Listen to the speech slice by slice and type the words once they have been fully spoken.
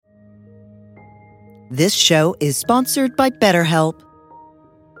This show is sponsored by BetterHelp.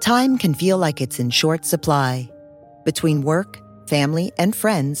 Time can feel like it's in short supply. Between work, family, and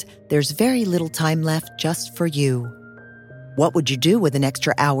friends, there's very little time left just for you. What would you do with an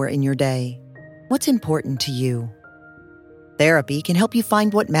extra hour in your day? What's important to you? Therapy can help you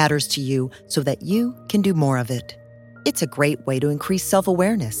find what matters to you so that you can do more of it. It's a great way to increase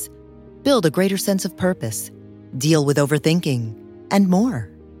self-awareness, build a greater sense of purpose, deal with overthinking, and more.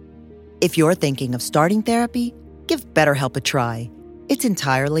 If you're thinking of starting therapy, give BetterHelp a try. It's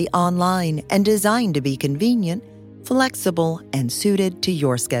entirely online and designed to be convenient, flexible, and suited to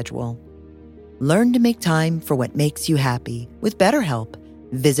your schedule. Learn to make time for what makes you happy with BetterHelp.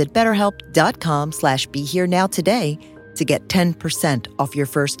 Visit BetterHelp.com/BeHereNow today to get 10% off your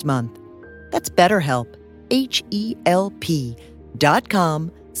first month. That's BetterHelp,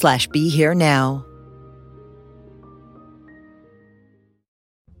 HELP.com/BeHereNow.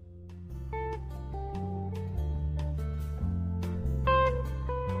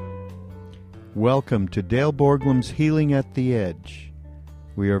 Welcome to Dale Borglum's Healing at the Edge.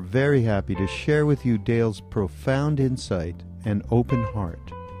 We are very happy to share with you Dale's profound insight and open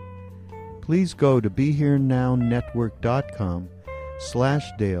heart. Please go to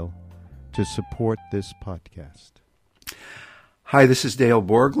BeHereNowNetwork.com/Dale to support this podcast. Hi, this is Dale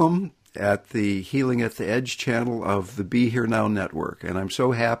Borglum at the Healing at the Edge channel of the Be Here Now Network, and I'm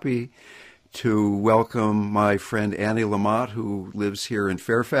so happy to welcome my friend Annie Lamott, who lives here in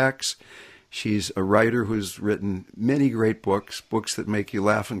Fairfax. She's a writer who's written many great books that make you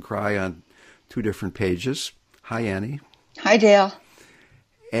laugh and cry on 2 different pages. Hi, Annie. Hi, Dale.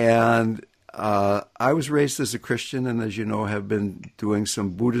 And I was raised as a Christian and, as you know, have been doing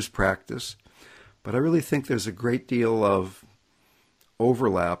some Buddhist practice. But I really think there's a great deal of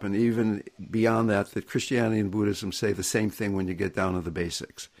overlap, and even beyond that, that Christianity and Buddhism say the same thing when you get down to the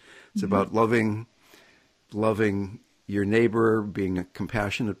basics. It's about loving your neighbor, being a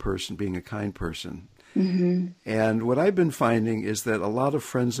compassionate person, being a kind person. Mm-hmm. And what I've been finding is that a lot of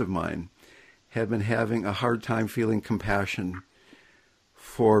friends of mine have been having a hard time feeling compassion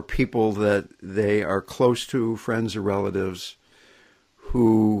for people that they are close to, friends or relatives,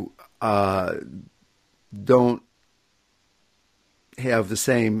 who don't have the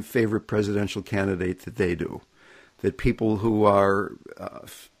same favorite presidential candidate that they do. That people who are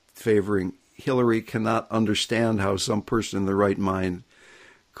favoring Hillary cannot understand how some person in their right mind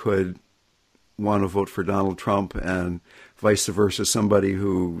could want to vote for Donald Trump, and vice versa. Somebody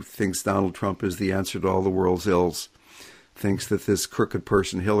who thinks Donald Trump is the answer to all the world's ills thinks that this crooked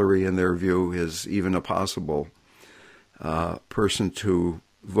person, Hillary, in their view, is even a possible person to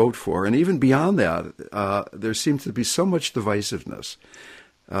vote for. And even beyond that, there seems to be so much divisiveness,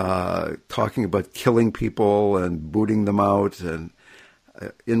 talking about killing people and booting them out. And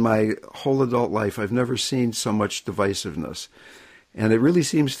in my whole adult life, I've never seen so much divisiveness. And it really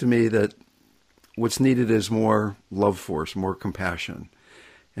seems to me that what's needed is more love for us, more compassion.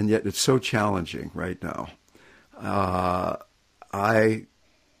 And yet it's so challenging right now. I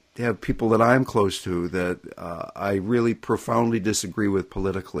have people that I'm close to that I really profoundly disagree with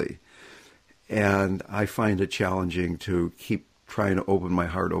politically. And I find it challenging to keep trying to open my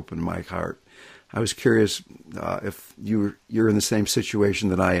heart. I was curious if you're in the same situation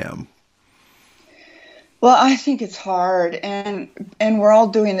that I am. Well, I think it's hard, and we're all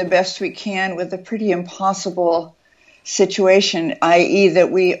doing the best we can with a pretty impossible situation, i.e.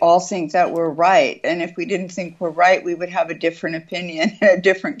 that we all think that we're right. And if we didn't think we're right, we would have a different opinion and a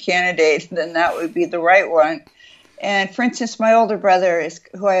different candidate, then that would be the right one. And for instance, my older brother,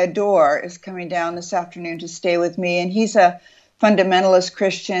 who I adore, is coming down this afternoon to stay with me, and he's a fundamentalist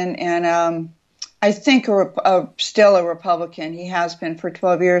Christian, and I think still a Republican. He has been for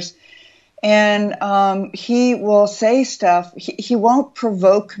 12 years. And he will say stuff. He won't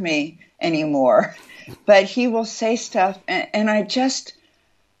provoke me anymore, but he will say stuff. And I just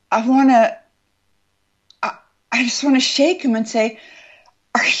want to shake him and say,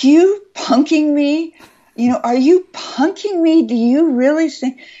 are you punking me? Are you punking me? Do you really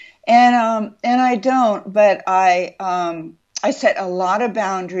think? And I don't, but I set a lot of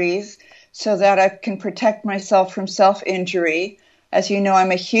boundaries so that I can protect myself from self-injury. As you know,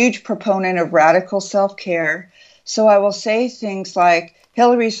 I'm a huge proponent of radical self-care. So I will say things like,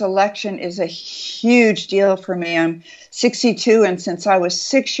 Hillary's election is a huge deal for me. I'm 62, and since I was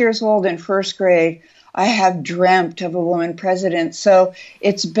 6 years old in first grade, I have dreamt of a woman president. So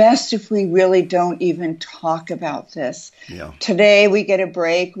it's best if we really don't even talk about this. Yeah. Today we get a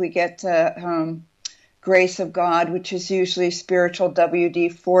break. We get to grace of God, which is usually spiritual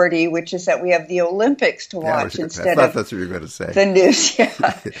WD-40, which is that we have the Olympics to watch instead of that's what you're going to say. The news.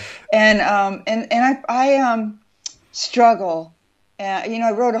 Yeah, and I struggle.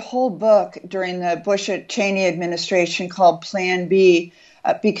 I wrote a whole book during the Bush-Cheney administration called Plan B,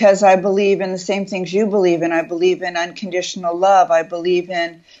 because I believe in the same things you believe in. I believe in unconditional love. I believe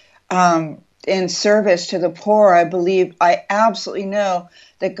in service to the poor. I absolutely know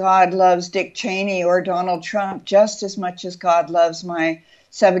that God loves Dick Cheney or Donald Trump just as much as God loves my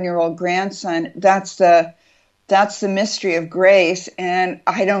 7-year-old grandson. That's the mystery of grace, and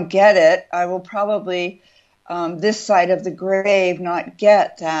I don't get it. I will probably, this side of the grave, not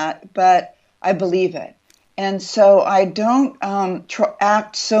get that, but I believe it. And so I don't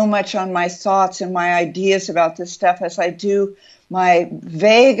act so much on my thoughts and my ideas about this stuff as I do my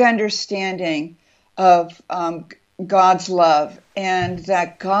vague understanding of God's love, and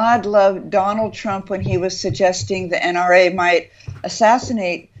that God loved Donald Trump when he was suggesting the NRA might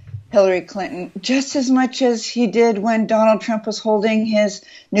assassinate Hillary Clinton just as much as he did when Donald Trump was holding his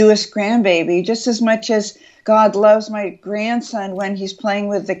newest grandbaby, just as much as God loves my grandson when he's playing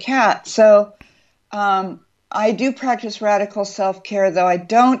with the cat. So I do practice radical self-care, though I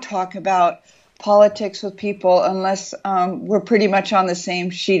don't talk about politics with people unless we're pretty much on the same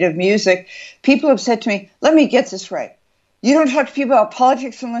sheet of music. People have said to me, let me get this right. You don't talk to people about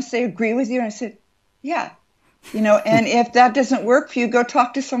politics unless they agree with you. And I said, yeah. And if that doesn't work for you, go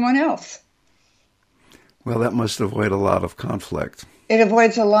talk to someone else. Well, that must avoid a lot of conflict. It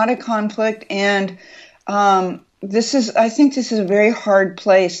avoids a lot of conflict. And I think this is a very hard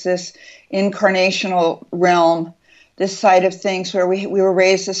place, this incarnational realm, this side of things where we were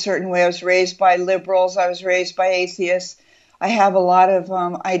raised a certain way. I was raised by liberals. I was raised by atheists. I have a lot of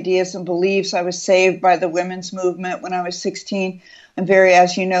ideas and beliefs. I was saved by the women's movement when I was 16. I'm very,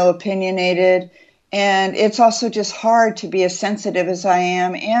 as you know, opinionated. And it's also just hard to be as sensitive as I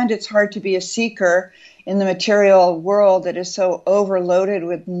am. And it's hard to be a seeker in the material world that is so overloaded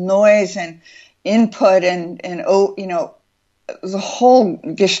with noise and input and the whole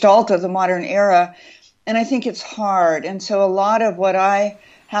gestalt of the modern era. And I think it's hard. And so a lot of what I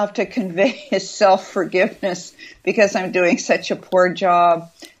have to convey is self-forgiveness because I'm doing such a poor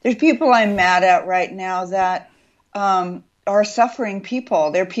job. There's people I'm mad at right now that are suffering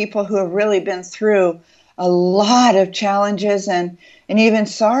people. They're people who have really been through a lot of challenges and even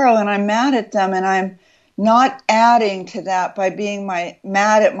sorrow, and I'm mad at them, and I'm not adding to that by being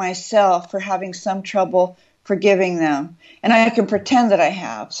mad at myself for having some trouble forgiving them. And I can pretend that I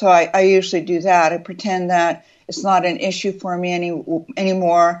have. So I usually do that. I pretend that it's not an issue for me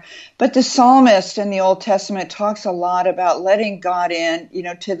anymore. But the psalmist in the Old Testament talks a lot about letting God in,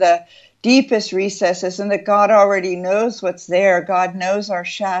 to the deepest recesses, and that God already knows what's there. God knows our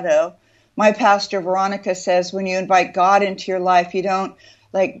shadow. My pastor, Veronica, says when you invite God into your life, you don't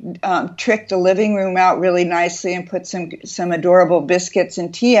trick the living room out really nicely and put some adorable biscuits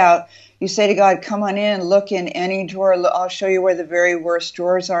and tea out. You say to God, come on in, look in any drawer. I'll show you where the very worst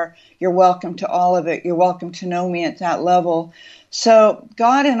drawers are. You're welcome to all of it. You're welcome to know me at that level. So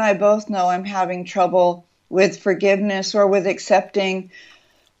God and I both know I'm having trouble with forgiveness or with accepting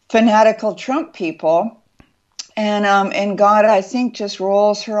fanatical Trump people. And God, I think, just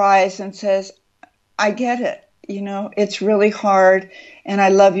rolls her eyes and says, I get it. It's really hard. And I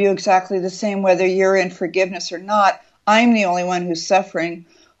love you exactly the same, whether you're in forgiveness or not. I'm the only one who's suffering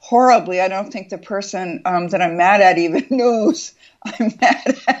horribly. I don't think the person that I'm mad at even knows I'm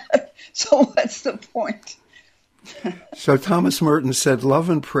mad at. So what's the point? So Thomas Merton said, love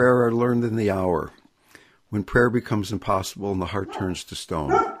and prayer are learned in the hour, when prayer becomes impossible and the heart turns to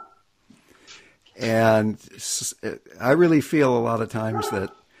stone. And I really feel a lot of times that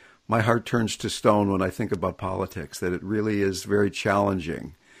my heart turns to stone when I think about politics, that it really is very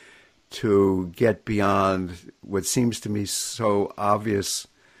challenging to get beyond what seems to me so obvious,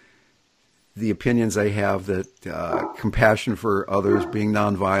 the opinions I have that compassion for others, being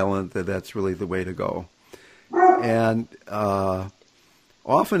nonviolent, that's really the way to go. And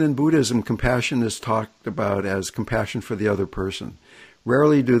often in Buddhism, compassion is talked about as compassion for the other person.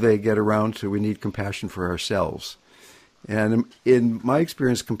 Rarely do they get around to we need compassion for ourselves. And in my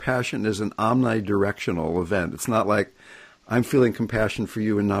experience, compassion is an omnidirectional event. It's not like I'm feeling compassion for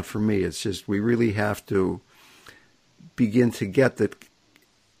you and not for me. It's just we really have to begin to get that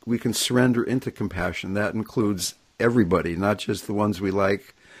we can surrender into compassion. That includes everybody, not just the ones we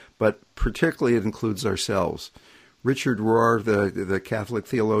like, but particularly it includes ourselves. Richard Rohr, the Catholic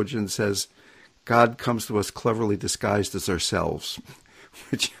theologian, says God comes to us cleverly disguised as ourselves,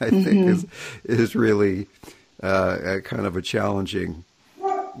 which I think is really a kind of a challenging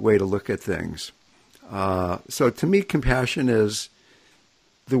way to look at things. So to me, compassion is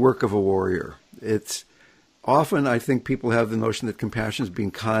the work of a warrior. It's often, I think people have the notion that compassion is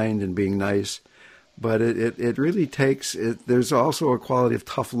being kind and being nice, but it really takes, there's also a quality of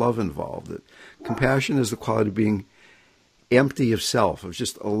tough love involved. Compassion is the quality of being empty of self, of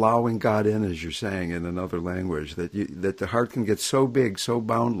just allowing God in, as you're saying in another language, that the heart can get so big, so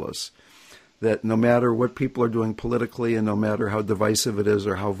boundless, that no matter what people are doing politically and no matter how divisive it is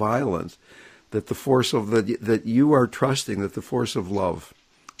or how violent, that the force of that you are trusting that the force of love,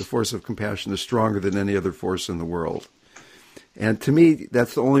 the force of compassion is stronger than any other force in the world. And to me,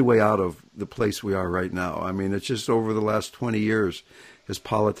 that's the only way out of the place we are right now. I mean, it's just over the last 20 years as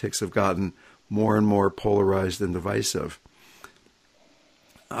politics have gotten more and more polarized and divisive.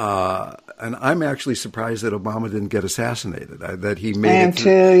 And I'm actually surprised that Obama didn't get assassinated. That he made it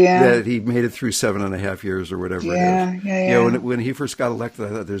through, that he made it through 7.5 years or whatever it is. You know, when he first got elected,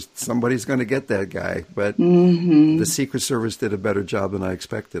 I thought somebody's going to get that guy. But the Secret Service did a better job than I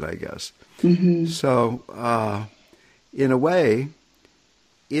expected, I guess. So, in a way,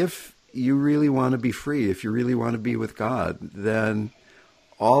 if you really want to be free, if you really want to be with God, then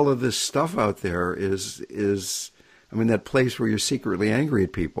all of this stuff out there is I mean, that place where you're secretly angry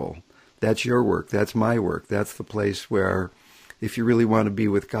at people, that's your work, that's my work. That's the place where, if you really want to be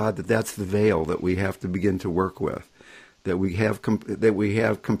with God, that's the veil that we have to begin to work with, that we have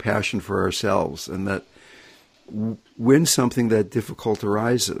compassion for ourselves, and that when something that difficult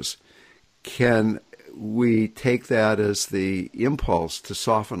arises, can we take that as the impulse to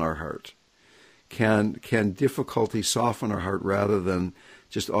soften our heart? Can difficulty soften our heart rather than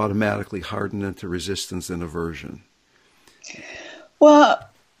just automatically harden into resistance and aversion? Well,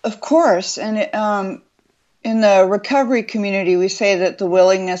 of course. And in the recovery community, we say that the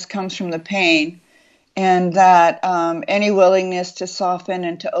willingness comes from the pain, and that any willingness to soften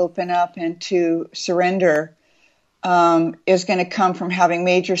and to open up and to surrender is going to come from having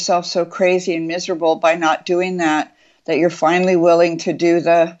made yourself so crazy and miserable by not doing that you're finally willing to do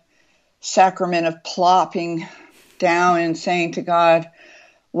the sacrament of plopping down and saying to God,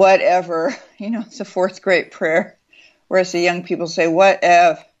 whatever. You know, it's a fourth grade prayer, whereas the young people say,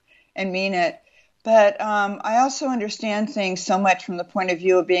 whatever, and mean it. But I also understand things so much from the point of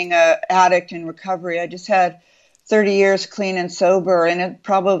view of being an addict in recovery. I just had 30 years clean and sober, and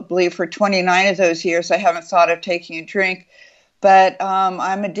probably for 29 of those years I haven't thought of taking a drink. But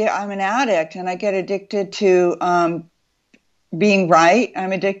I'm an addict, and I get addicted to being right.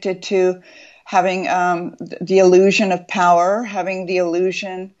 I'm addicted to having the illusion of power, having the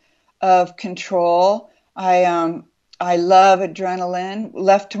illusion of control. I love adrenaline,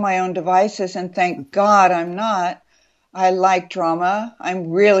 left to my own devices, and thank God I'm not. I like drama.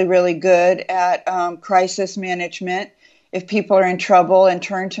 I'm really, really good at crisis management. If people are in trouble and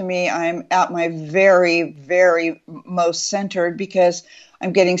turn to me, I'm at my very, very most centered, because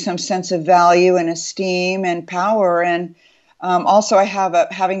I'm getting some sense of value and esteem and power. And also,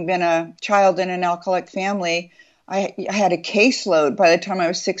 having been a child in an alcoholic family, I had a caseload by the time I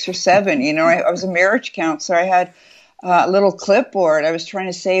was 6 or 7. You know, I was a marriage counselor. I had a little clipboard. I was trying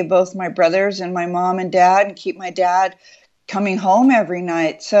to save both my brothers and my mom and dad and keep my dad coming home every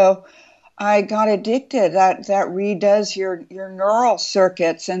night. So I got addicted. That redoes your neural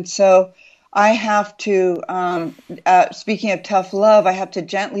circuits. And so I have to, speaking of tough love, I have to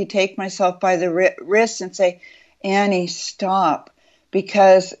gently take myself by the wrist and say, Annie, stop.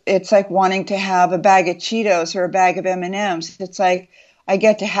 Because it's like wanting to have a bag of Cheetos or a bag of M&Ms. It's like, I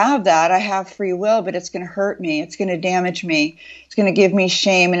get to have that. I have free will, but it's going to hurt me. It's going to damage me. It's going to give me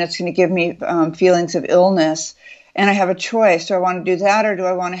shame, and it's going to give me feelings of illness. And I have a choice. Do I want to do that, or do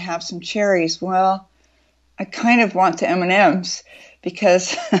I want to have some cherries? Well, I kind of want the M&Ms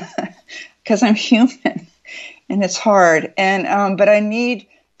because I'm human, and it's hard. And but I need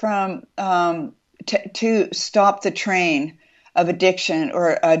to stop the train of addiction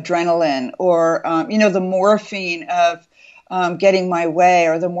or adrenaline or the morphine of getting my way,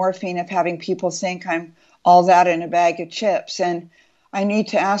 or the morphine of having people think I'm all that in a bag of chips. And I need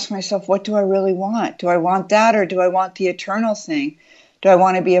to ask myself, what do I really want? Do I want that, or do I want the eternal thing? Do I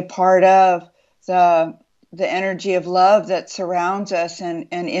want to be a part of the energy of love that surrounds us and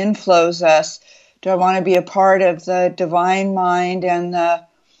inflows us? Do I want to be a part of the divine mind and the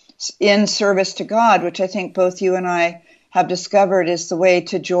in service to God, which I think both you and I have discovered is the way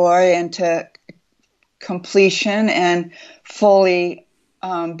to joy and to completion and fully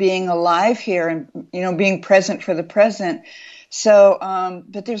being alive here and, being present for the present. So,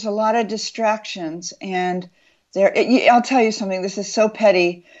 but there's a lot of distractions, and I'll tell you something, this is so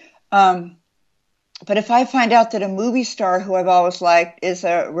petty. But if I find out that a movie star who I've always liked is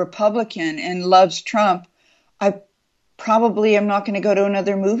a Republican and loves Trump, I probably am not going to go to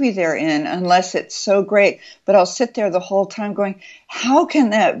another movie they're in unless it's so great. But I'll sit there the whole time going, how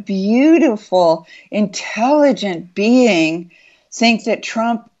can that beautiful, intelligent being think that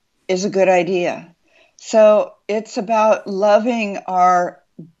Trump is a good idea? So it's about loving our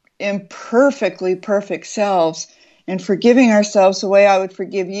imperfectly perfect selves and forgiving ourselves the way I would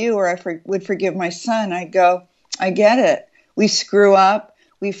forgive you, or would forgive my son. I go, I get it. We screw up.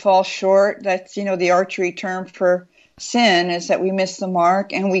 We fall short. That's, the archery term for sin, is that we miss the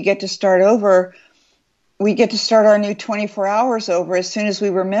mark, and we get to start over. We get to start our new 24 hours over as soon as we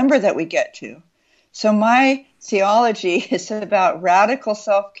remember that we get to. So my theology is about radical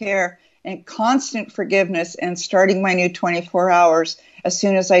self-care and constant forgiveness, and starting my new 24 hours as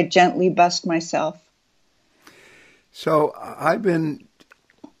soon as I gently bust myself. So I've been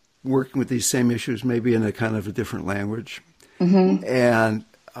working with these same issues, maybe in a kind of a different language. Mm-hmm. And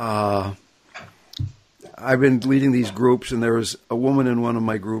I've been leading these groups, and there was a woman in one of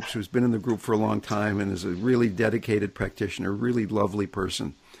my groups who's been in the group for a long time and is a really dedicated practitioner, really lovely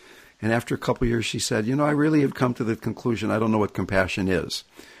person. And after a couple of years, she said, I really have come to the conclusion I don't know what compassion is,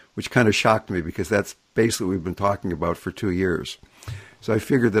 which kind of shocked me because that's basically what we've been talking about for 2 years. So I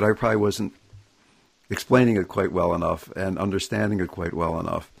figured that I probably wasn't explaining it quite well enough and understanding it quite well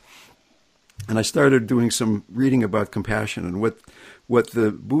enough. And I started doing some reading about compassion, and what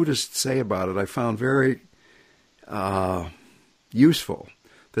the Buddhists say about it I found very useful,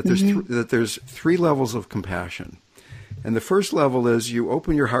 that there's that there's 3 levels of compassion. And the first level is you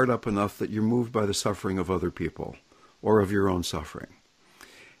open your heart up enough that you're moved by the suffering of other people or of your own suffering.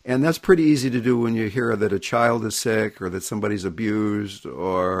 And that's pretty easy to do when you hear that a child is sick or that somebody's abused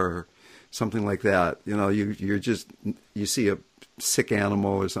or something like that. You see a sick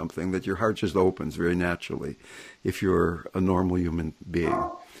animal or something, that your heart just opens very naturally if you're a normal human being.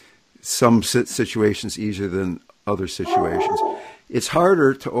 Some situations easier than other situations. It's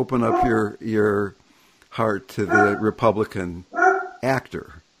harder to open up your heart to the Republican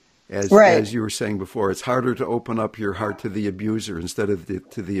actor. As you were saying before, it's harder to open up your heart to the abuser instead of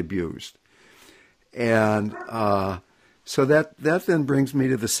to the abused. And so that then brings me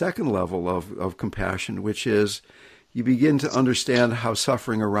to the second level of compassion, which is you begin to understand how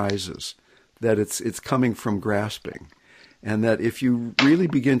suffering arises, that it's coming from grasping. And that if you really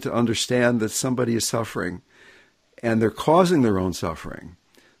begin to understand that somebody is suffering and they're causing their own suffering,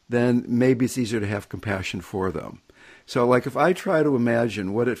 then maybe it's easier to have compassion for them. So like if I try to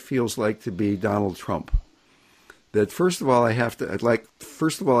imagine what it feels like to be Donald Trump, that first of all I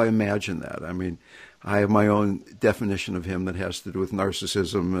imagine that. I mean, I have my own definition of him that has to do with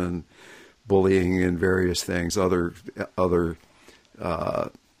narcissism and bullying and various things, other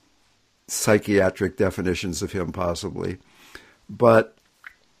psychiatric definitions of him possibly. But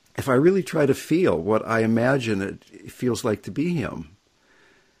if I really try to feel what I imagine it feels like to be him,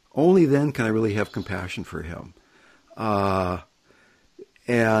 only then can I really have compassion for him.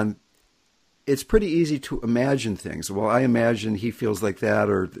 And it's pretty easy to imagine things. Well, I imagine he feels like that,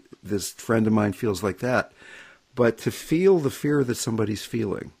 or this friend of mine feels like that. But to feel the fear that somebody's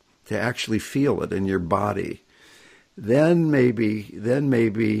feeling, to actually feel it in your body, then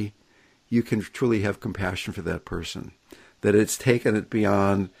maybe you can truly have compassion for that person. That it's taken it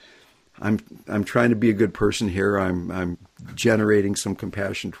beyond, I'm trying to be a good person here, I'm generating some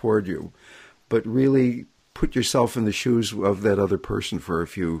compassion toward you. But really put yourself in the shoes of that other person for a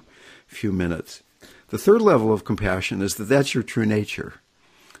few minutes. The third level of compassion is that that's your true nature.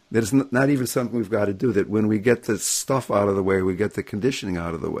 That it's not even something we've got to do, that when we get the stuff out of the way, we get the conditioning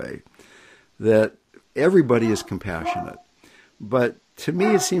out of the way, that everybody is compassionate. But to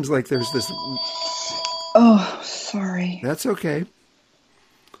me, it seems like there's this... Oh, sorry. That's okay.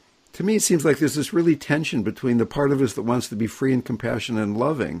 To me, it seems like there's this really tension between the part of us that wants to be free and compassionate and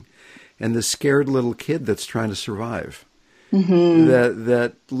loving and the scared little kid that's trying to survive. Mm-hmm.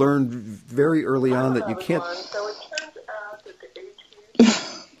 That learned very early on that you can't...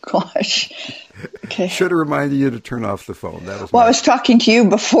 Gosh. Okay. Should have reminded you to turn off the phone. That was I was talking to you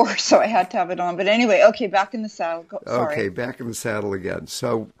before, so I had to have it on. But anyway, okay, back in the saddle. Sorry. Okay, back in the saddle again.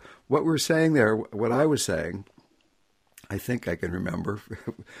 So what we're saying there, what I was saying, I think I can remember.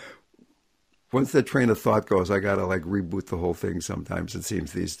 Once that train of thought goes, I got to reboot the whole thing sometimes, it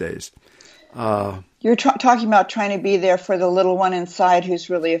seems, these days. You're talking about trying to be there for the little one inside who's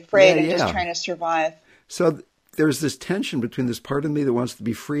really afraid and just trying to survive. So there's this tension between this part of me that wants to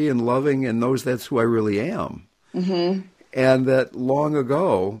be free and loving and knows that's who I really am. Mm-hmm. And that long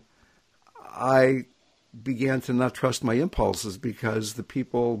ago, I began to not trust my impulses because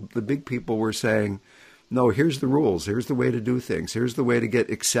the big people were saying, no, here's the rules. Here's the way to do things. Here's the way to get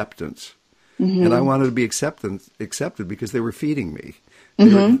acceptance. Mm-hmm. And I wanted to be accepted because they were feeding me.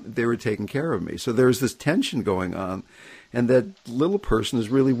 They were taking care of me. So there's this tension going on. And that little person is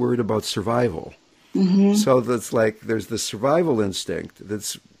really worried about survival. Mm-hmm. So that's like there's this survival instinct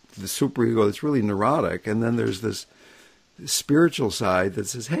that's the superego that's really neurotic. And then there's this spiritual side that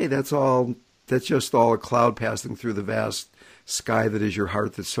says, hey, that's just all a cloud passing through the vast sky that is your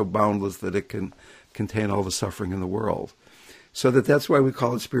heart that's so boundless that it can contain all the suffering in the world. So that's why we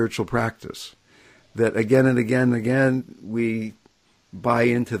call it spiritual practice. That again and again and again, we buy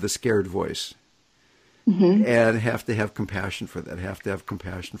into the scared voice. Mm-hmm. And have to have compassion for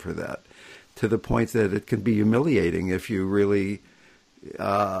that, to the point that it can be humiliating if you really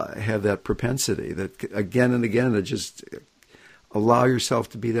have that propensity, that again and again to just allow yourself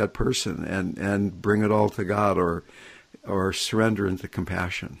to be that person and bring it all to God or surrender into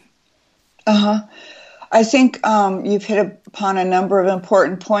compassion. Uh-huh. I think you've hit upon a number of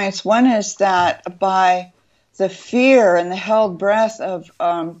important points. One is that by the fear and the held breath of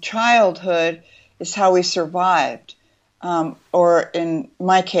childhood is how we survived. Or in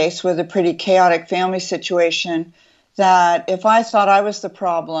my case, with a pretty chaotic family situation, that if I thought I was the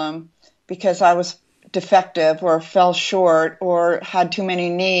problem because I was defective or fell short or had too many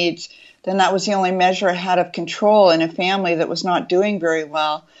needs, then that was the only measure I had of control in a family that was not doing very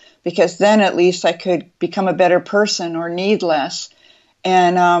well, because then at least I could become a better person or need less.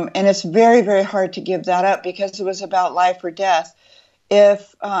 And it's very, very hard to give that up because it was about life or death.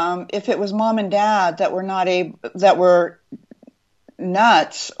 If it was mom and dad that were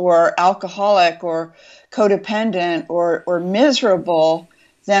nuts or alcoholic or codependent or miserable,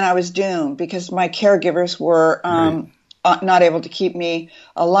 then I was doomed because my caregivers were not able to keep me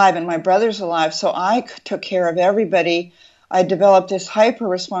alive and my brothers alive. So I took care of everybody. I developed this hyper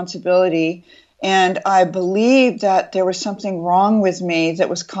responsibility, and I believed that there was something wrong with me that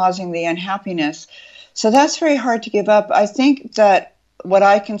was causing the unhappiness. So that's very hard to give up. I think that what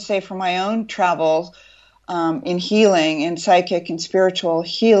I can say from my own travels in healing, in psychic and spiritual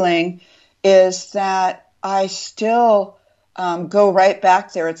healing, is that I still go right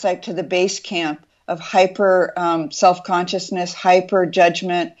back there. It's like to the base camp of hyper self-consciousness, hyper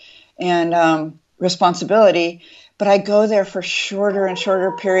judgment, and responsibility. But I go there for shorter and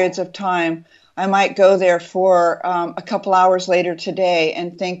shorter periods of time. I might go there for a couple hours later today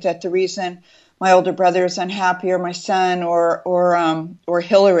and think that the reason my older brother is unhappy, or my son, or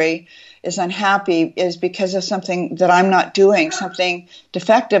Hillary is unhappy, is because of something that I'm not doing, something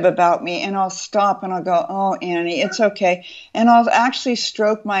defective about me. And I'll stop and I'll go, oh, Annie, it's okay. And I'll actually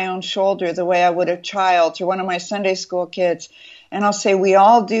stroke my own shoulder the way I would a child or one of my Sunday school kids. And I'll say, we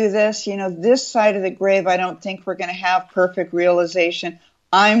all do this. This side of the grave, I don't think we're going to have perfect realization.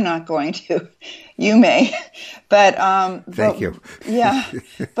 I'm not going to. You may. But thank you. Yeah.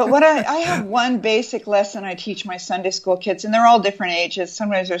 But what I have one basic lesson I teach my Sunday school kids, and they're all different ages.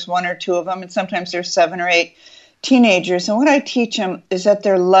 Sometimes there's one or two of them, and sometimes there's 7 or 8 teenagers. And what I teach them is that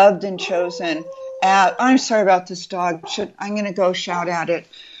they're loved and chosen. I'm sorry about this dog. I'm going to go shout at it.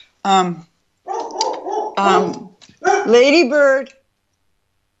 Ladybird.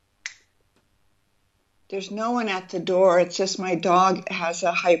 There's no one at the door. It's just my dog has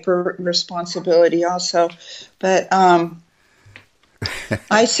a hyper responsibility also. But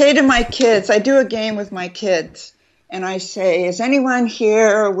I say to my kids, I do a game with my kids, and I say, is anyone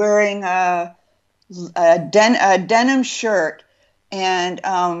here wearing a denim shirt and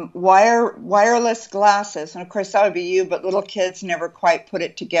wireless glasses? And of course that would be you, but little kids never quite put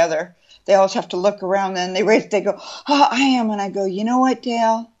it together. They always have to look around, and they go, oh, I am. And I go, you know what,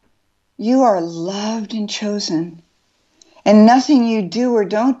 Dale? You are loved and chosen. And nothing you do or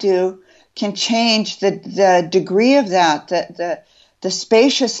don't do can change the degree of that, the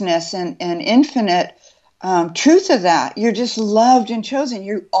spaciousness and infinite truth of that. You're just loved and chosen.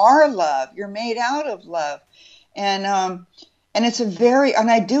 You are love. You're made out of love. And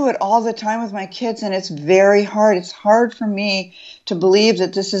I do it all the time with my kids, and it's very hard. It's hard for me to believe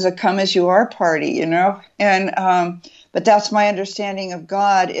that this is a come as you are party, And, but that's my understanding of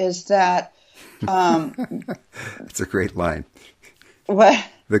God, is that. It's a great line. What?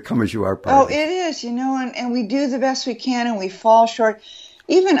 The come as you are party. Oh, it is, and we do the best we can, and we fall short.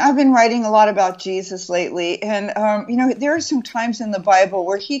 Even I've been writing a lot about Jesus lately, and, there are some times in the Bible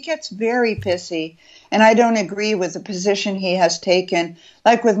where he gets very pissy, and I don't agree with the position he has taken.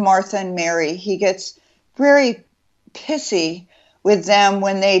 Like with Martha and Mary, he gets very pissy with them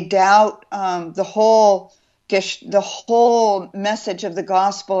when they doubt the whole message of the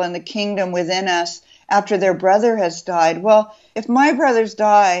gospel and the kingdom within us after their brother has died. Well, if my brothers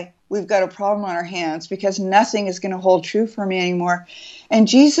die, we've got a problem on our hands because nothing is going to hold true for me anymore. And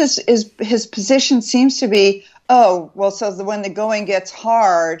his position seems to be, oh, well, so when the going gets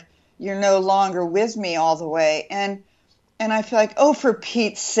hard, you're no longer with me all the way. And I feel like, oh, for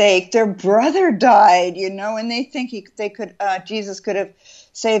Pete's sake, their brother died, and they think Jesus could have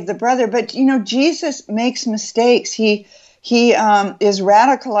saved the brother. But, Jesus makes mistakes. He is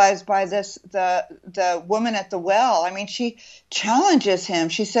radicalized by the woman at the well. I mean, she challenges him.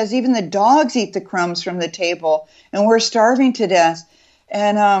 She says, even the dogs eat the crumbs from the table, and we're starving to death.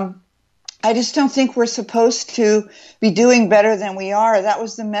 And I just don't think we're supposed to be doing better than we are. That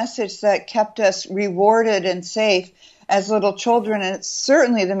was the message that kept us rewarded and safe as little children, and it's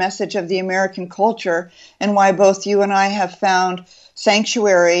certainly the message of the American culture, and why both you and I have found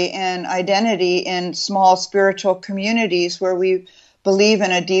sanctuary and identity in small spiritual communities where we believe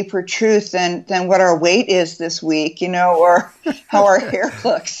in a deeper truth than what our weight is this week, or how our hair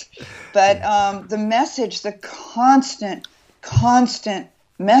looks. But the message, the constant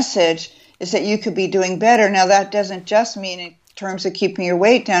message is that you could be doing better. Now, that doesn't just mean in terms of keeping your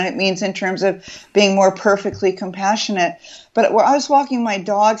weight down. It means in terms of being more perfectly compassionate. But I was walking my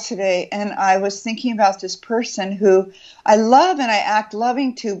dogs today, and I was thinking about this person who I love and I act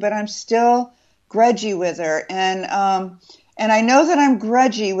loving to, but I'm still grudgy with her. And I know that I'm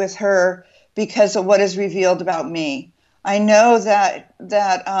grudgy with her because of what is revealed about me. I know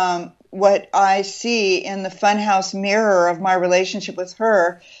that what I see in the funhouse mirror of my relationship with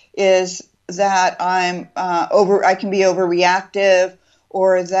her is that I can be overreactive,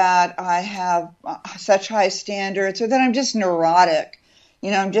 or that I have such high standards, or that I'm just neurotic.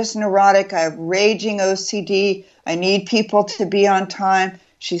 I'm just neurotic. I have raging OCD. I need people to be on time.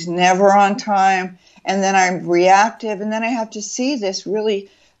 She's never on time. And then I'm reactive. And then I have to see this really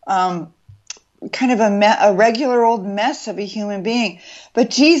kind of a regular old mess of a human being.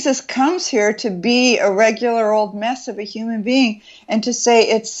 But Jesus comes here to be a regular old mess of a human being and to say,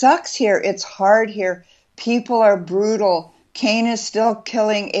 it sucks here, it's hard here, people are brutal, Cain is still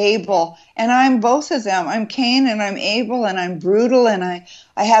killing Abel, and I'm both of them. I'm Cain and I'm Abel, and I'm brutal, and I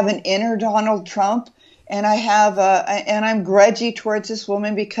have an inner Donald Trump, and and I'm grudgy towards this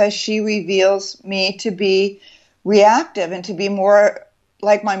woman because she reveals me to be reactive and to be more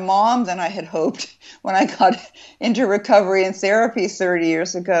like my mom than I had hoped when I got into recovery and therapy 30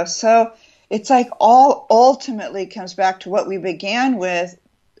 years ago. So it's like all ultimately comes back to what we began with,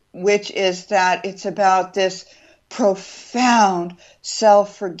 which is that it's about this profound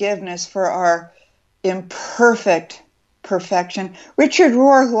self-forgiveness for our imperfect perfection. Richard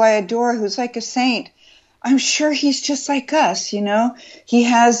Rohr, who I adore, who's like a saint, I'm sure he's just like us, He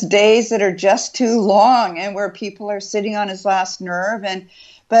has days that are just too long and where people are sitting on his last nerve.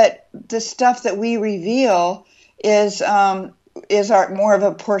 But the stuff that we reveal is more of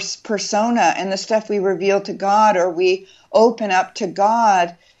a persona, and the stuff we reveal to God or we open up to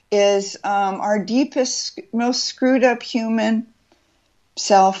God is our deepest, most screwed up human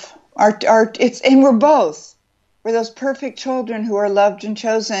self. And we're both. We're those perfect children who are loved and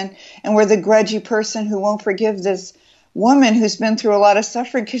chosen, and we're the grudgy person who won't forgive this woman who's been through a lot of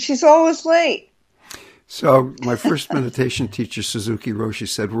suffering because she's always late. So my first meditation teacher, Suzuki Roshi,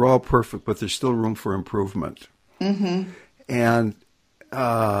 said, we're all perfect, but there's still room for improvement. Mm-hmm. And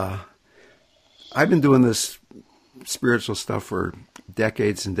I've been doing this spiritual stuff for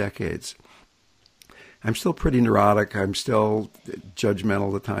decades and decades. I'm still pretty neurotic. I'm still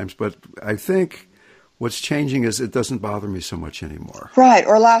judgmental at times, but I think what's changing is it doesn't bother me so much anymore. Right,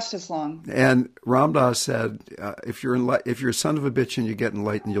 or last as long. And Ram Dass said, if you're a son of a bitch and you get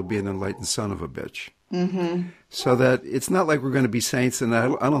enlightened, you'll be an enlightened son of a bitch. Mm-hmm. So that it's not like we're going to be saints, and I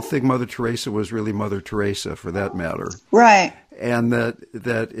don't think Mother Teresa was really Mother Teresa, for that matter. Right. And that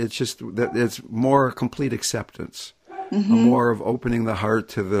it's just that it's more complete acceptance, more of opening the heart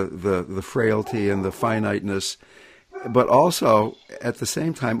to the frailty and the finiteness, but also at the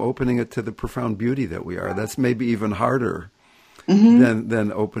same time opening it to the profound beauty that we are. That's maybe even harder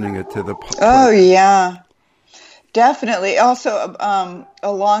than opening it to the. Oh yeah. Definitely. Also,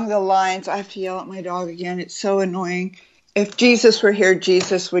 along the lines, I have to yell at my dog again. It's so annoying. If Jesus were here,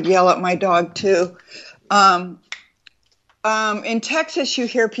 Jesus would yell at my dog too. In Texas, you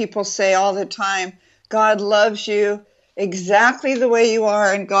hear people say all the time, God loves you exactly the way you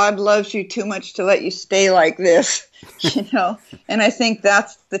are, and God loves you too much to let you stay like this, And I think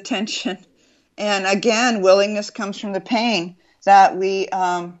that's the tension. And again, willingness comes from the pain that we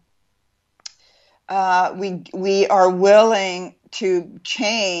are willing to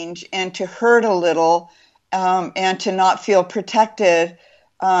change and to hurt a little, and to not feel protected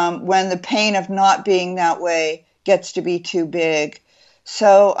when the pain of not being that way gets to be too big.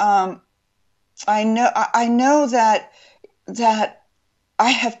 So I know that I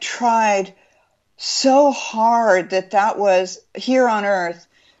have tried so hard that was here on earth,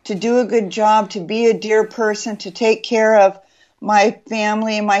 to do a good job, to be a dear person, to take care of my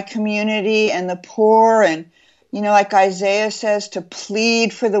family, my community, and the poor, and, like Isaiah says, to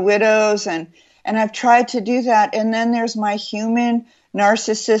plead for the widows, and I've tried to do that. And then there's my human,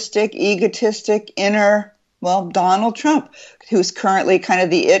 narcissistic, egotistic inner, Donald Trump, who's currently kind of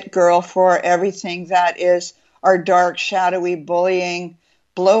the it girl for everything that is our dark, shadowy, bullying,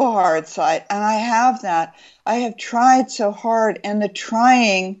 blowhard side. And I have that. I have tried so hard, and the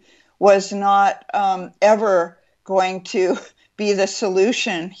trying was not ever going to be the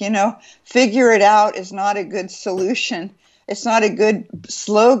solution. Figure it out is not a good solution. It's not a good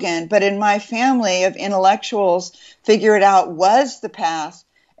slogan. But in my family of intellectuals, figure it out was the path.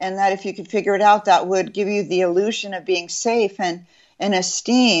 And that if you could figure it out, that would give you the illusion of being safe and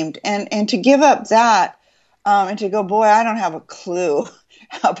esteemed. And to give up that and to go, boy, I don't have a clue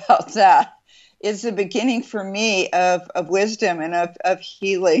about that, is the beginning for me of wisdom and of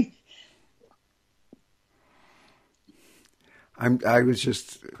healing. I was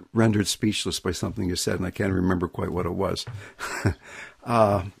just rendered speechless by something you said, and I can't remember quite what it was.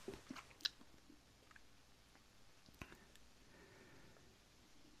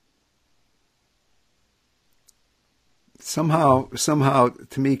 Somehow,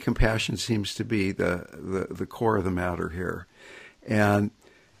 to me, compassion seems to be the core of the matter here. And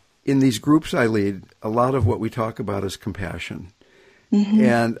in these groups I lead, a lot of what we talk about is compassion. Mm-hmm.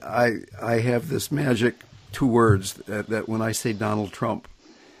 And I have this magic 2 words that when I say Donald Trump,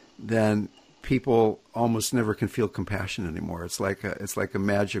 then people almost never can feel compassion anymore. It's like a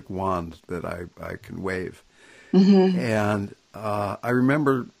magic wand that I can wave. Mm-hmm. And I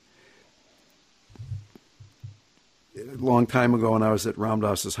remember a long time ago when I was at Ram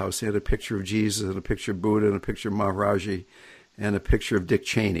Dass's house, he had a picture of Jesus and a picture of Buddha and a picture of Maharaji and a picture of Dick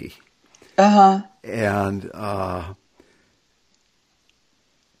Cheney. Uh-huh. And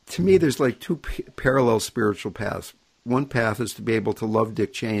to me, there's like 2 parallel spiritual paths. One path is to be able to love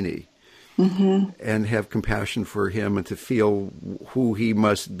Dick Cheney mm-hmm. and have compassion for him and to feel who he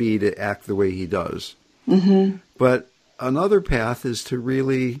must be to act the way he does. Mm-hmm. But another path is to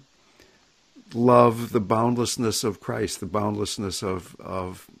really love the boundlessness of Christ, the boundlessness of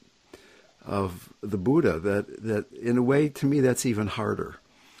the Buddha. That in a way, to me, that's even harder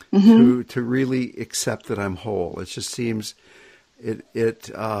mm-hmm. to really accept that I'm whole. It just seems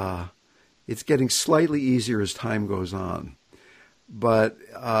it's getting slightly easier as time goes on. But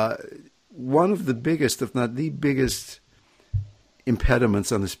one of the biggest, if not the biggest,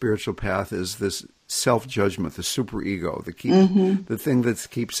 impediments on the spiritual path is this self-judgment, the superego, the thing that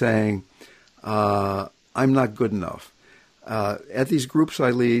keeps saying, I'm not good enough. At these groups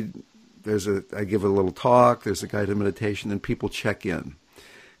I lead, I give a little talk, there's a guided meditation, and people check in.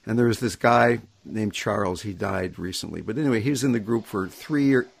 And there was this guy named Charles, he died recently. But anyway, he was in the group for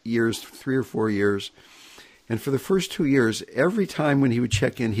 3 or 4 years. And for the first 2 years, every time when he would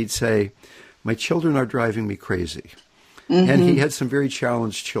check in, he'd say, my children are driving me crazy. Mm-hmm. And he had some very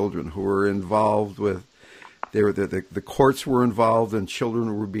challenged children who were involved with, the courts were involved, and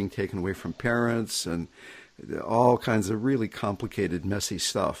children were being taken away from parents, and all kinds of really complicated, messy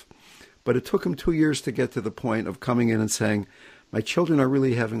stuff. But it took him 2 years to get to the point of coming in and saying, my children are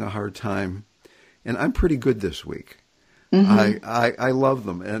really having a hard time, and I'm pretty good this week. Mm-hmm. I love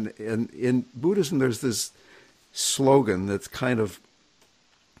them. And in Buddhism, there's this slogan that's kind of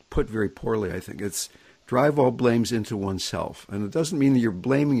put very poorly, I think. It's drive all blames into oneself. And it doesn't mean that you're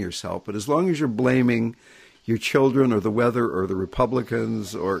blaming yourself, but as long as you're blaming your children or the weather or the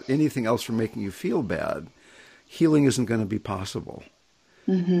Republicans or anything else for making you feel bad, healing isn't going to be possible.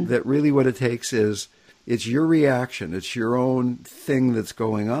 Mm-hmm. That really what it takes is, it's your reaction. It's your own thing that's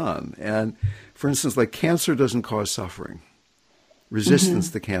going on. And for instance, like cancer doesn't cause suffering. Resistance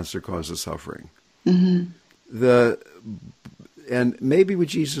mm-hmm. to cancer causes suffering. Mm-hmm. And maybe what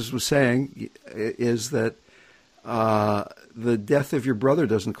Jesus was saying is that the death of your brother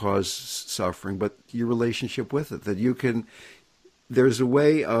doesn't cause suffering, but your relationship with it. That there's a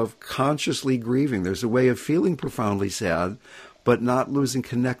way of consciously grieving. There's a way of feeling profoundly sad, but not losing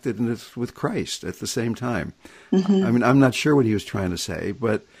connectedness with Christ at the same time. Mm-hmm. I mean, I'm not sure what he was trying to say,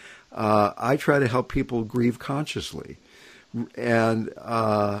 but I try to help people grieve consciously. And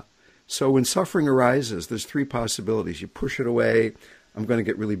so when suffering arises, there's 3 possibilities. You push it away. I'm going to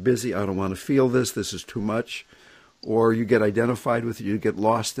get really busy. I don't want to feel this. This is too much. Or you get identified with it. You get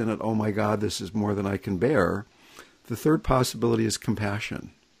lost in it. Oh, my God, this is more than I can bear. The third possibility is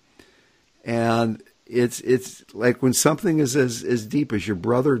compassion. And it's like when something is as deep as your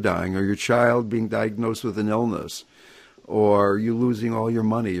brother dying or your child being diagnosed with an illness or you losing all your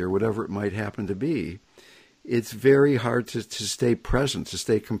money or whatever it might happen to be, it's very hard to stay present, to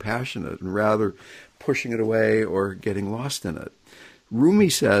stay compassionate, and rather pushing it away or getting lost in it. Rumi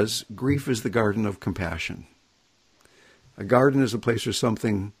says grief is the garden of compassion. A garden is a place where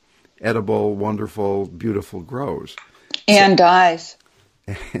something edible, wonderful, beautiful grows. And dies.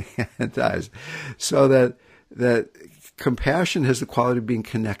 And dies. So that compassion has the quality of being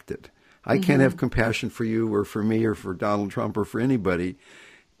connected. I can't have compassion for you or for me or for Donald Trump or for anybody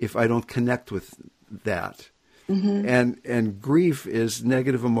if I don't connect with that. And grief is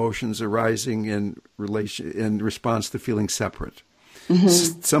negative emotions arising in response to feeling separate.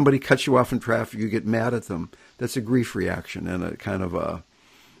 Somebody cuts you off in traffic, you get mad at them. That's a grief reaction and a kind of a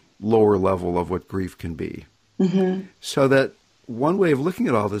lower level of what grief can be. So that one way of looking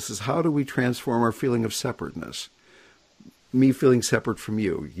at all this is, how do we transform our feeling of separateness? Me feeling separate from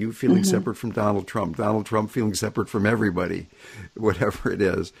you feeling separate from Donald Trump feeling separate from everybody, whatever it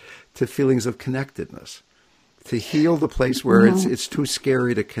is, to feelings of connectedness, to heal the place where it's too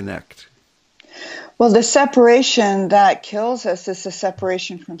scary to connect. Well, the separation that kills us is the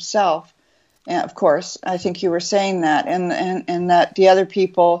separation from self. And of course, I think you were saying that, and that the other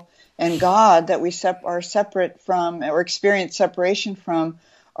people and God that we are separate from or experience separation from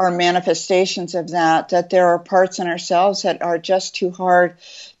are manifestations of that there are parts in ourselves that are just too hard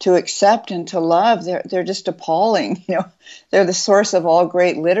to accept and to love. They're just appalling. They're the source of all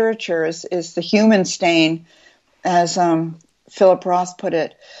great literature is the human stain, as Philip Roth put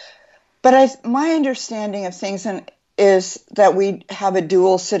it. But my understanding of things is that we have a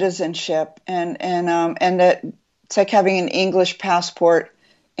dual citizenship, and that it's like having an English passport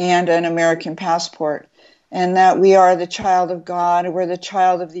and an American passport, and that we are the child of God, we're the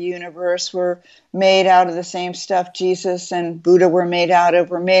child of the universe, we're made out of the same stuff Jesus and Buddha were made out of.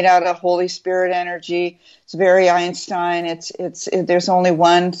 We're made out of Holy Spirit energy. It's very Einstein. It's there's only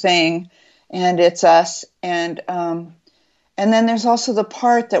one thing, and it's us. And then there's also the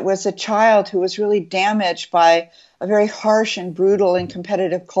part that was a child who was really damaged by a very harsh and brutal and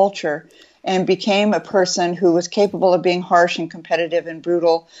competitive culture, and became a person who was capable of being harsh and competitive and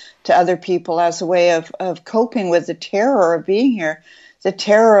brutal to other people as a way of coping with the terror of being here, the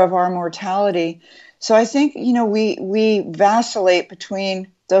terror of our mortality. So I think, we vacillate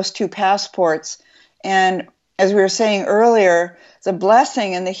between those two passports. And as we were saying earlier, the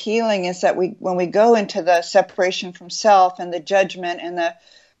blessing and the healing is that when we go into the separation from self and the judgment and the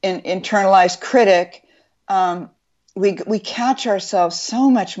internalized critic, we catch ourselves so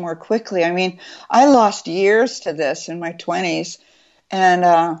much more quickly. I mean, I lost years to this in my 20s, and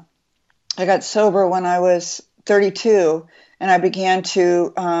I got sober when I was 32, and I began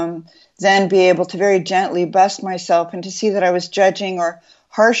to then be able to very gently bust myself and to see that I was judging or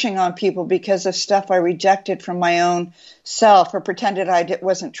harshing on people because of stuff I rejected from my own self or pretended I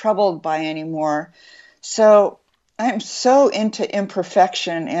wasn't troubled by anymore. So I'm so into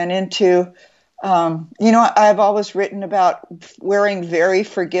imperfection and into I've always written about wearing very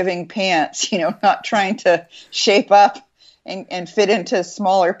forgiving pants, not trying to shape up and fit into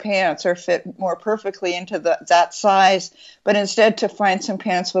smaller pants or fit more perfectly into that size, but instead to find some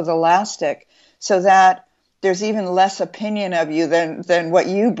pants with elastic so that there's even less opinion of you than what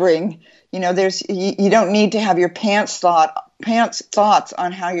you bring. You don't need to have your pants thoughts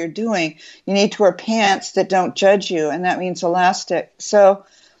on how you're doing. You need to wear pants that don't judge you, and that means elastic. So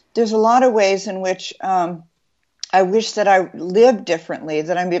there's a lot of ways in which I wish that I lived differently,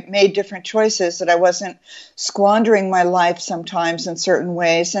 that I made different choices, that I wasn't squandering my life sometimes in certain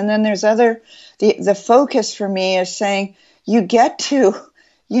ways. And then there's the focus for me is saying, you get to,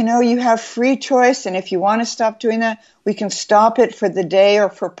 you have free choice. And if you want to stop doing that, we can stop it for the day or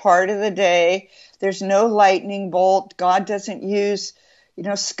for part of the day. There's no lightning bolt. God doesn't use,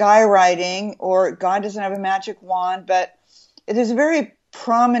 skywriting, or God doesn't have a magic wand, but it is a very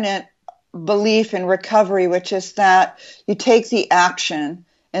prominent belief in recovery, which is that you take the action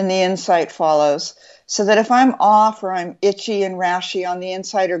and the insight follows. So that if I'm off or I'm itchy and rashy on the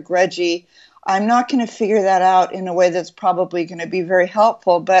inside or grudgy, I'm not going to figure that out in a way that's probably going to be very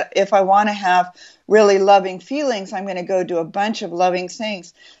helpful. But if I want to have really loving feelings, I'm going to go do a bunch of loving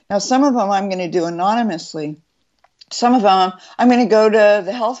things. Now, some of them I'm going to do anonymously. Some of them, I'm going to go to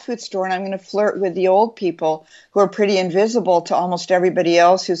the health food store and I'm going to flirt with the old people who are pretty invisible to almost everybody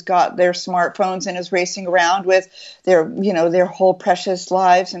else who's got their smartphones and is racing around with their whole precious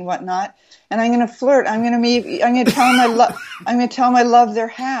lives and whatnot. and I'm going to flirt. I'm going to tell them I'm going to tell them I love their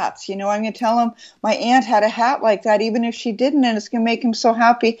hats. I'm going to tell them my aunt had a hat like that, even if she didn't, and it's going to make them so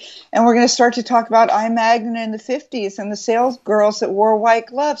happy. And we're going to start to talk about I. Magna in the 50s and the sales girls that wore white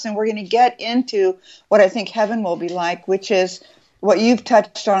gloves, and we're going to get into what I think heaven will be like, which is what you've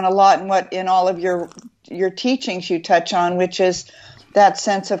touched on a lot, and what in all of your teachings you touch on, which is that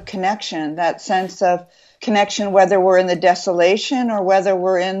sense of connection, whether we're in the desolation or whether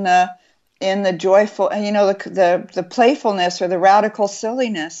we're in the joyful, the playfulness or the radical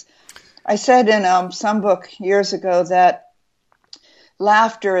silliness. I said in some book years ago that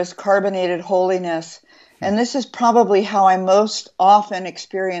laughter is carbonated holiness. And this is probably how I most often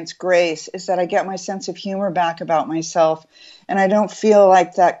experience grace, is that I get my sense of humor back about myself. And I don't feel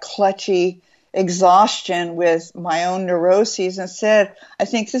like that clutchy exhaustion with my own neuroses. Instead, I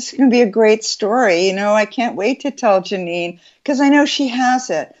think this is going to be a great story. I can't wait to tell Janine, because I know she has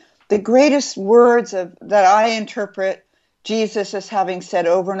it. The greatest words that I interpret Jesus as having said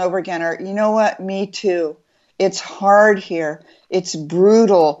over and over again are, you know what, me too. It's hard here. It's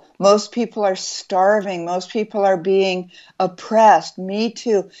brutal. Most people are starving. Most people are being oppressed. Me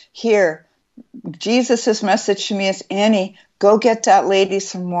too. Here, Jesus' message to me is, Annie, go get that lady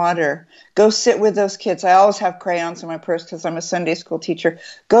some water. Go sit with those kids. I always have crayons in my purse because I'm a Sunday school teacher.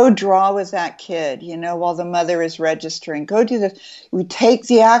 Go draw with that kid, while the mother is registering. Go do this. We take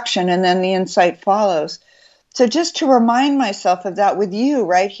the action, and then the insight follows. So just to remind myself of that with you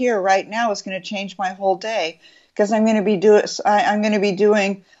right here, right now, is going to change my whole day, because I'm going to be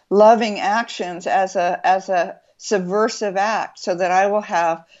doing loving actions as a subversive act, so that I will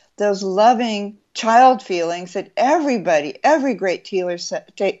have those loving child feelings that every great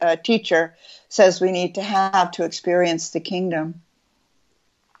teacher says we need to have to experience the kingdom.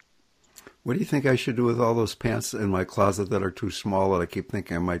 What do you think I should do with all those pants in my closet that are too small that I keep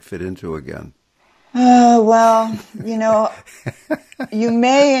thinking I might fit into again? Well, you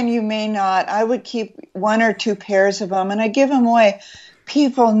may and you may not. I would keep 1 or 2 pairs of them, and I give them away.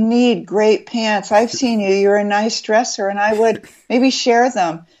 People need great pants. I've seen you. You're a nice dresser, and I would maybe share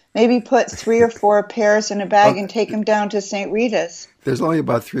them. Maybe put 3 or 4 pairs in a bag and take them down to St. Rita's. There's only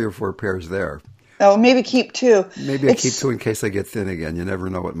about 3 or 4 pairs there. Oh, maybe keep 2. Maybe I keep 2 in case I get thin again. You never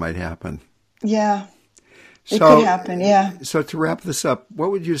know what might happen. Yeah. It could happen, yeah. So to wrap this up, what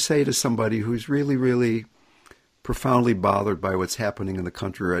would you say to somebody who's really, really profoundly bothered by what's happening in the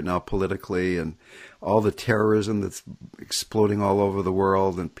country right now politically, and all the terrorism that's exploding all over the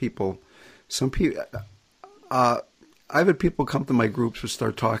world, and I've had people come to my groups who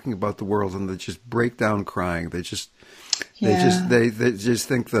start talking about the world and they just break down crying. They just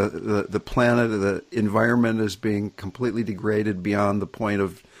think the planet, the environment is being completely degraded beyond the point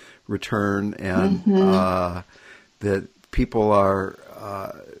of return, and that people are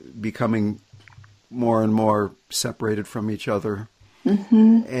becoming more and more separated from each other,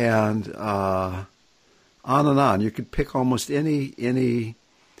 and on and on. You could pick almost any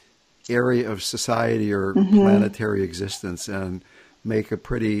area of society or planetary existence and make a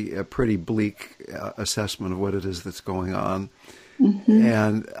pretty bleak assessment of what it is that's going on.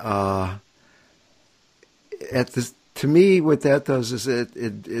 And to me, what that does is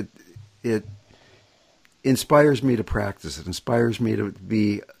it inspires me to practice. It inspires me to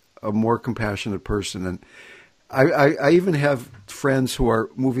be a more compassionate person. And I even have friends who are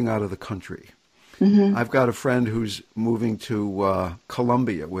moving out of the country. I've got a friend who's moving to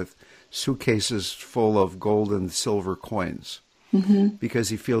Colombia with suitcases full of gold and silver coins because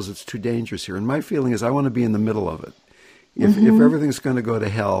he feels it's too dangerous here. And my feeling is I want to be in the middle of it. If everything's going to go to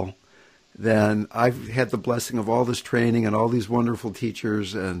hell, then I've had the blessing of all this training and all these wonderful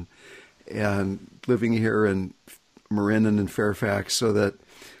teachers and living here in Marin and in Fairfax, so that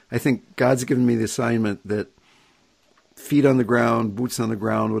I think God's given me the assignment that feet on the ground, boots on the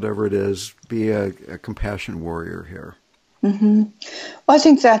ground, whatever it is, be a compassion warrior here. Well, I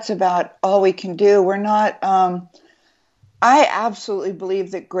think that's about all we can do. We're not, I absolutely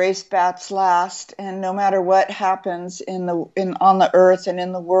believe that grace bats last, and no matter what happens on the earth and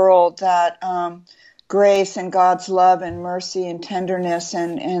in the world, that grace and God's love and mercy and tenderness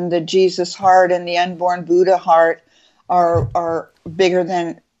and the Jesus heart and the unborn Buddha heart are bigger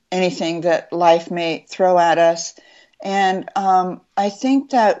than anything that life may throw at us. And I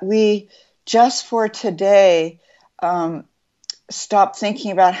think that we, just for today, stop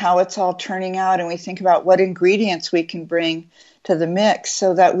thinking about how it's all turning out, and we think about what ingredients we can bring to the mix,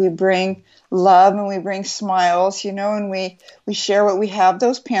 so that we bring love and we bring smiles, and we share what we have.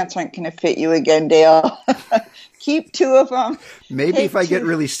 Those pants aren't going to fit you again, Dale. Keep 2 of them. Maybe Take if I 2. get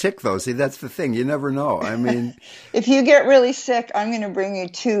really sick, though. See, that's the thing. You never know. I mean, if you get really sick, I'm going to bring you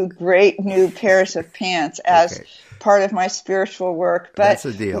 2 great new pairs of pants as part of my spiritual work. But that's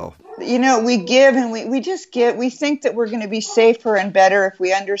a deal. We give and we just give. We think that we're going to be safer and better if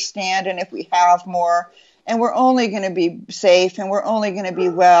we understand and if we have more. And we're only going to be safe and we're only going to be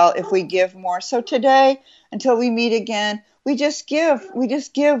well if we give more. So today, until we meet again, we just give. We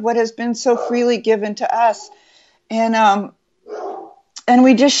just give what has been so freely given to us. And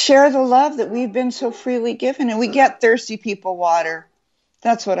we just share the love that we've been so freely given. And we get thirsty people water.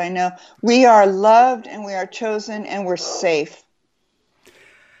 That's what I know. We are loved and we are chosen and we're safe.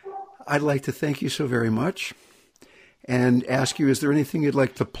 I'd like to thank you so very much and ask you, is there anything you'd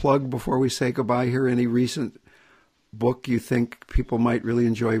like to plug before we say goodbye here? Any recent book you think people might really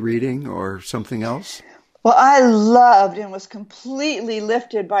enjoy reading or something else? Well, I loved and was completely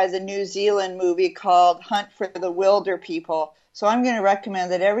lifted by the New Zealand movie called Hunt for the Wilder People. So I'm going to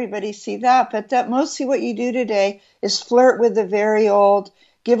recommend that everybody see that. But that mostly what you do today is flirt with the very old,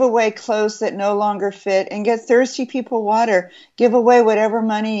 give away clothes that no longer fit, and get thirsty people water. Give away whatever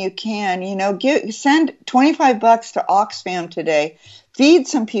money you can. Send $25 to Oxfam today. Feed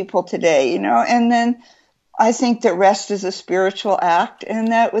some people today, and then I think that rest is a spiritual act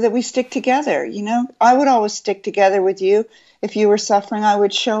and that we stick together, I would always stick together with you. If you were suffering, I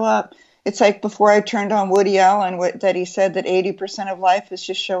would show up. It's like before I turned on Woody Allen, that he said that 80% of life is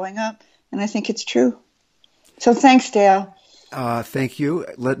just showing up. And I think it's true. So thanks, Dale. Thank you.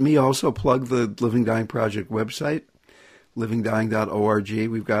 Let me also plug the Living Dying Project website, livingdying.org.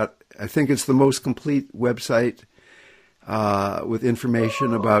 We've got, I think it's the most complete website with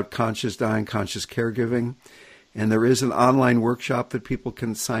information about conscious dying, conscious caregiving. And there is an online workshop that people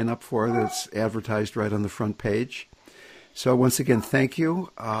can sign up for that's advertised right on the front page. So once again, thank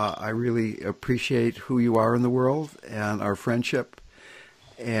you. I really appreciate who you are in the world and our friendship,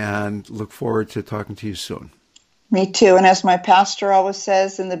 and look forward to talking to you soon. Me too. And as my pastor always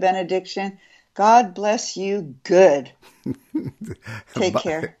says in the benediction, God bless you good. Take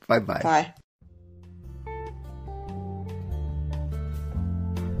care. Bye-bye. Bye.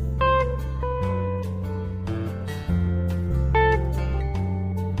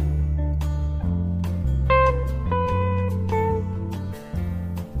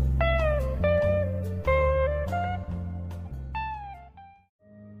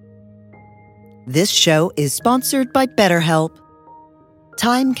 This show is sponsored by BetterHelp.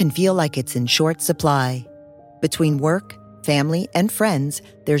 Time can feel like it's in short supply. Between work, family, and friends,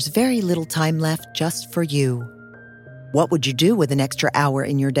 there's very little time left just for you. What would you do with an extra hour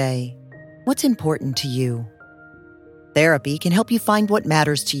in your day? What's important to you? Therapy can help you find what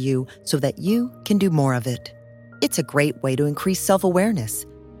matters to you so that you can do more of it. It's a great way to increase self-awareness,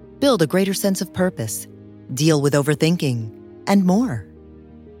 build a greater sense of purpose, deal with overthinking, and more.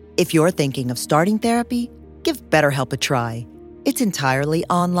 If you're thinking of starting therapy, give BetterHelp a try. It's entirely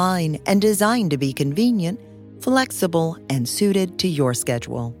online and designed to be convenient, flexible, and suited to your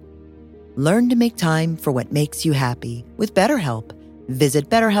schedule. Learn to make time for what makes you happy with BetterHelp. Visit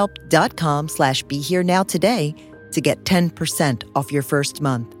BetterHelp.com/BeHereNow today to get 10% off your first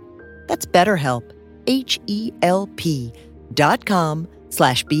month. That's BetterHelp,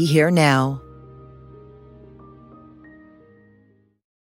 HELP.com/BeHereNow.